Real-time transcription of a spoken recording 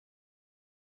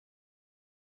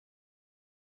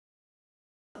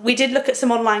We did look at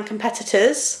some online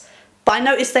competitors, but I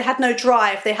noticed they had no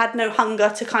drive, they had no hunger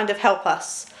to kind of help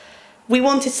us. We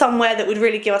wanted somewhere that would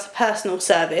really give us a personal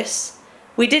service.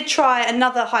 We did try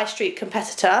another high street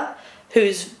competitor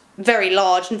who's very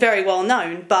large and very well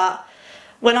known, but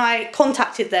when I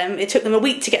contacted them, it took them a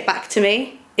week to get back to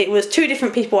me. It was 2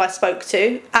 different people I spoke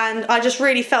to, and I just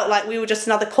really felt like we were just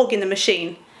another cog in the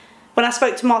machine. When I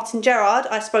spoke to Martyn Gerrard,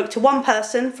 I spoke to one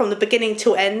person from the beginning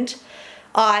till end.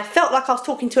 I felt like I was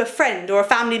talking to a friend or a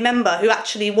family member who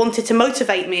actually wanted to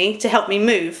motivate me to help me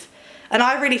move. And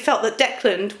I really felt that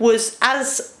Declan was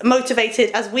as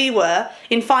motivated as we were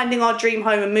in finding our dream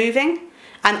home and moving.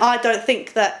 And I don't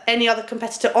think that any other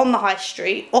competitor on the high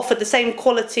street offered the same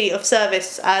quality of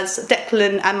service as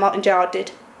Declan and Martyn Gerrard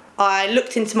did. I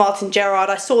looked into Martyn Gerrard,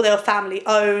 I saw they were family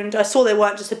owned, I saw they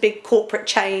weren't just a big corporate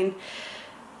chain.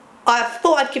 I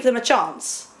thought I'd give them a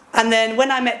chance. And then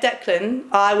when I met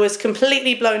Declan, I was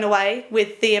completely blown away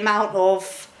with the amount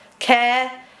of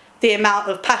care, the amount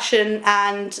of passion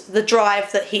and the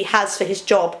drive that he has for his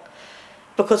job.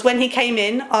 Because when he came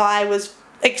in, I was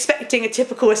expecting a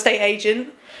typical estate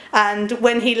agent, and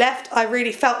when he left, I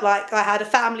really felt like I had a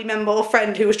family member or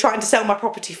friend who was trying to sell my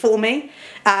property for me,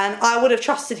 and I would have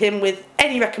trusted him with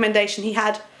any recommendation he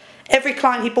had. Every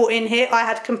client he brought in here, I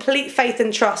had complete faith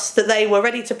and trust that they were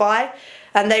ready to buy,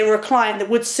 and they were a client that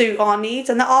would suit our needs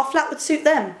and that our flat would suit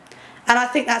them. And I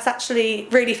think that's actually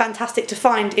really fantastic to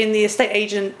find in the estate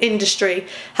agent industry,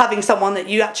 having someone that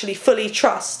you actually fully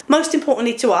trust. Most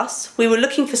importantly to us, we were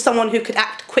looking for someone who could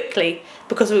act quickly,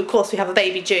 because of course we have a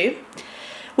baby due.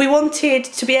 We wanted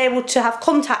to be able to have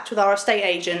contact with our estate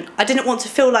agent. I didn't want to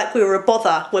feel like we were a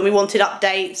bother when we wanted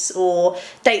updates or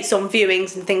dates on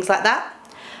viewings and things like that.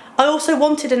 I also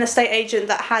wanted an estate agent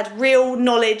that had real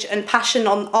knowledge and passion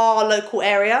on our local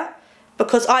area,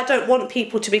 because I don't want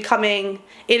people to be coming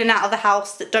in and out of the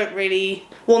house that don't really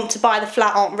want to buy the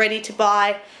flat, aren't ready to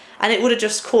buy, and it would have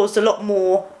just caused a lot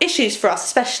more issues for us,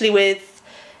 especially with,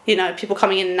 you know, people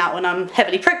coming in and out when I'm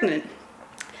heavily pregnant.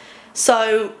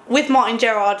 So with Martyn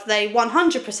Gerrard, they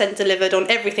 100% delivered on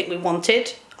everything we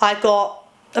wanted. I got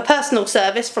a personal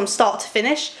service from start to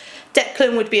finish.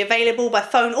 Declan would be available by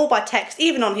phone or by text,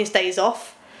 even on his days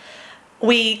off.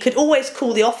 We could always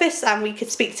call the office and we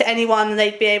could speak to anyone, and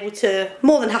they'd be able to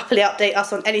more than happily update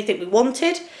us on anything we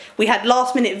wanted. We had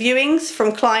last minute viewings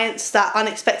from clients that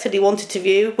unexpectedly wanted to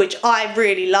view, which I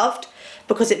really loved,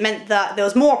 because it meant that there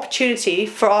was more opportunity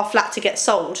for our flat to get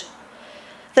sold.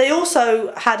 They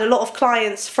also had a lot of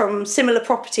clients from similar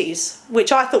properties,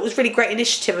 which I thought was really great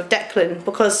initiative of Declan,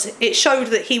 because it showed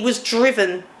that he was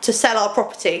driven to sell our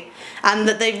property and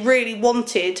that they really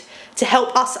wanted to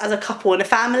help us as a couple and a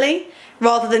family,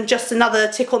 rather than just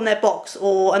another tick on their box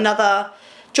or another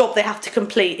job they have to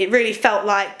complete. It really felt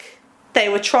like they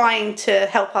were trying to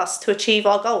help us to achieve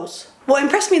our goals. What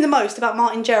impressed me the most about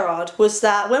Martyn Gerrard was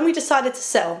that when we decided to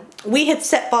sell, we had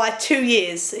set by 2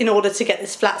 years in order to get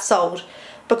this flat sold,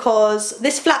 because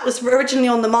this flat was originally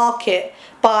on the market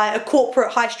by a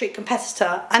corporate high street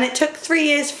competitor, and it took 3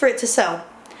 years for it to sell.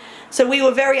 So we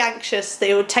were very anxious that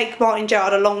it would take Martyn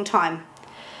Gerrard a long time.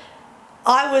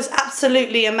 I was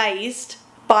absolutely amazed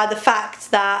by the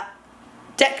fact that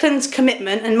Declan's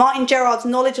commitment and Martyn Gerrard's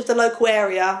knowledge of the local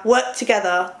area worked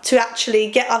together to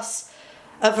actually get us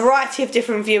a variety of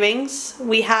different viewings.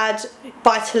 We had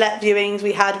buy-to-let viewings,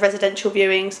 we had residential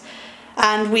viewings,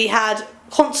 and we had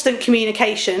constant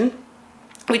communication,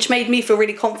 which made me feel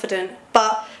really confident.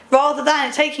 But rather than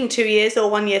it taking 2 years or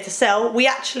 1 year to sell, we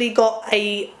actually got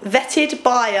a vetted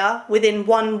buyer within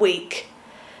 1 week.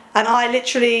 And I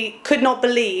literally could not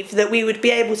believe that we would be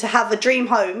able to have a dream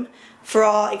home for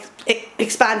our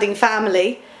expanding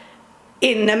family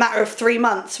in a matter of 3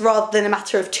 months rather than a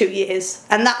matter of 2 years.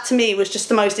 And that to me was just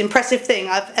the most impressive thing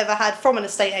I've ever had from an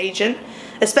estate agent,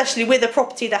 especially with a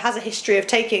property that has a history of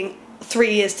taking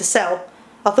 3 years to sell.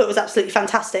 I thought it was absolutely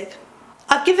fantastic.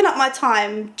 I've given up my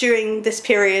time during this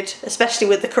period, especially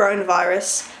with the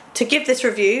coronavirus, to give this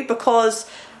review, because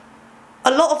a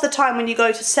lot of the time when you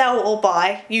go to sell or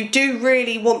buy, you do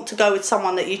really want to go with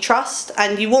someone that you trust,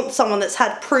 and you want someone that's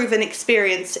had proven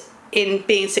experience in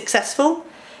being successful.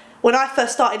 When I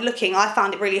first started looking, I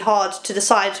found it really hard to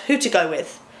decide who to go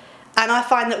with. And I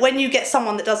find that when you get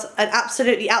someone that does an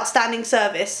absolutely outstanding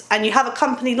service, and you have a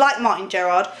company like Martyn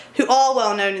Gerrard, who are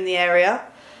well known in the area,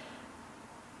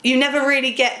 you never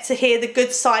really get to hear the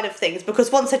good side of things,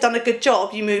 because once they've done a good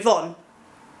job, you move on.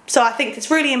 So I think it's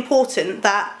really important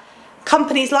that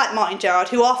companies like Martyn Gerrard,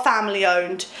 who are family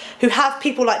owned, who have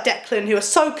people like Declan who are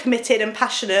so committed and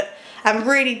passionate and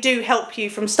really do help you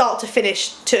from start to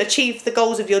finish to achieve the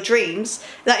goals of your dreams,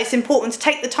 that it's important to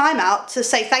take the time out to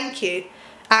say thank you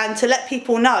and to let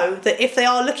people know that if they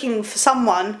are looking for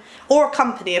someone, or a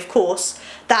company of course,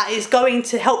 that is going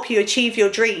to help you achieve your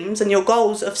dreams and your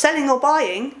goals of selling or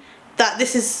buying, that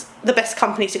this is the best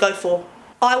company to go for.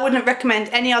 I wouldn't recommend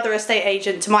any other estate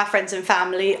agent to my friends and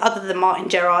family other than Martyn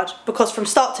Gerrard, because from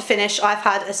start to finish I've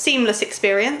had a seamless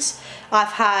experience.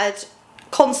 I've had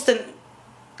constant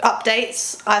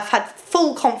updates, I've had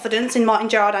full confidence in Martyn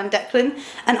Gerrard and Declan,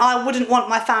 and I wouldn't want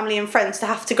my family and friends to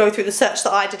have to go through the search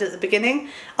that I did at the beginning.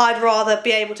 I'd rather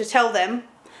be able to tell them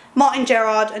Martyn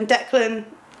Gerrard and Declan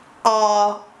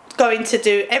are going to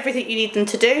do everything you need them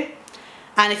to do,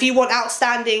 and if you want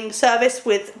outstanding service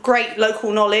with great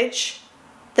local knowledge,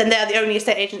 then they're the only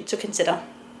estate agent to consider.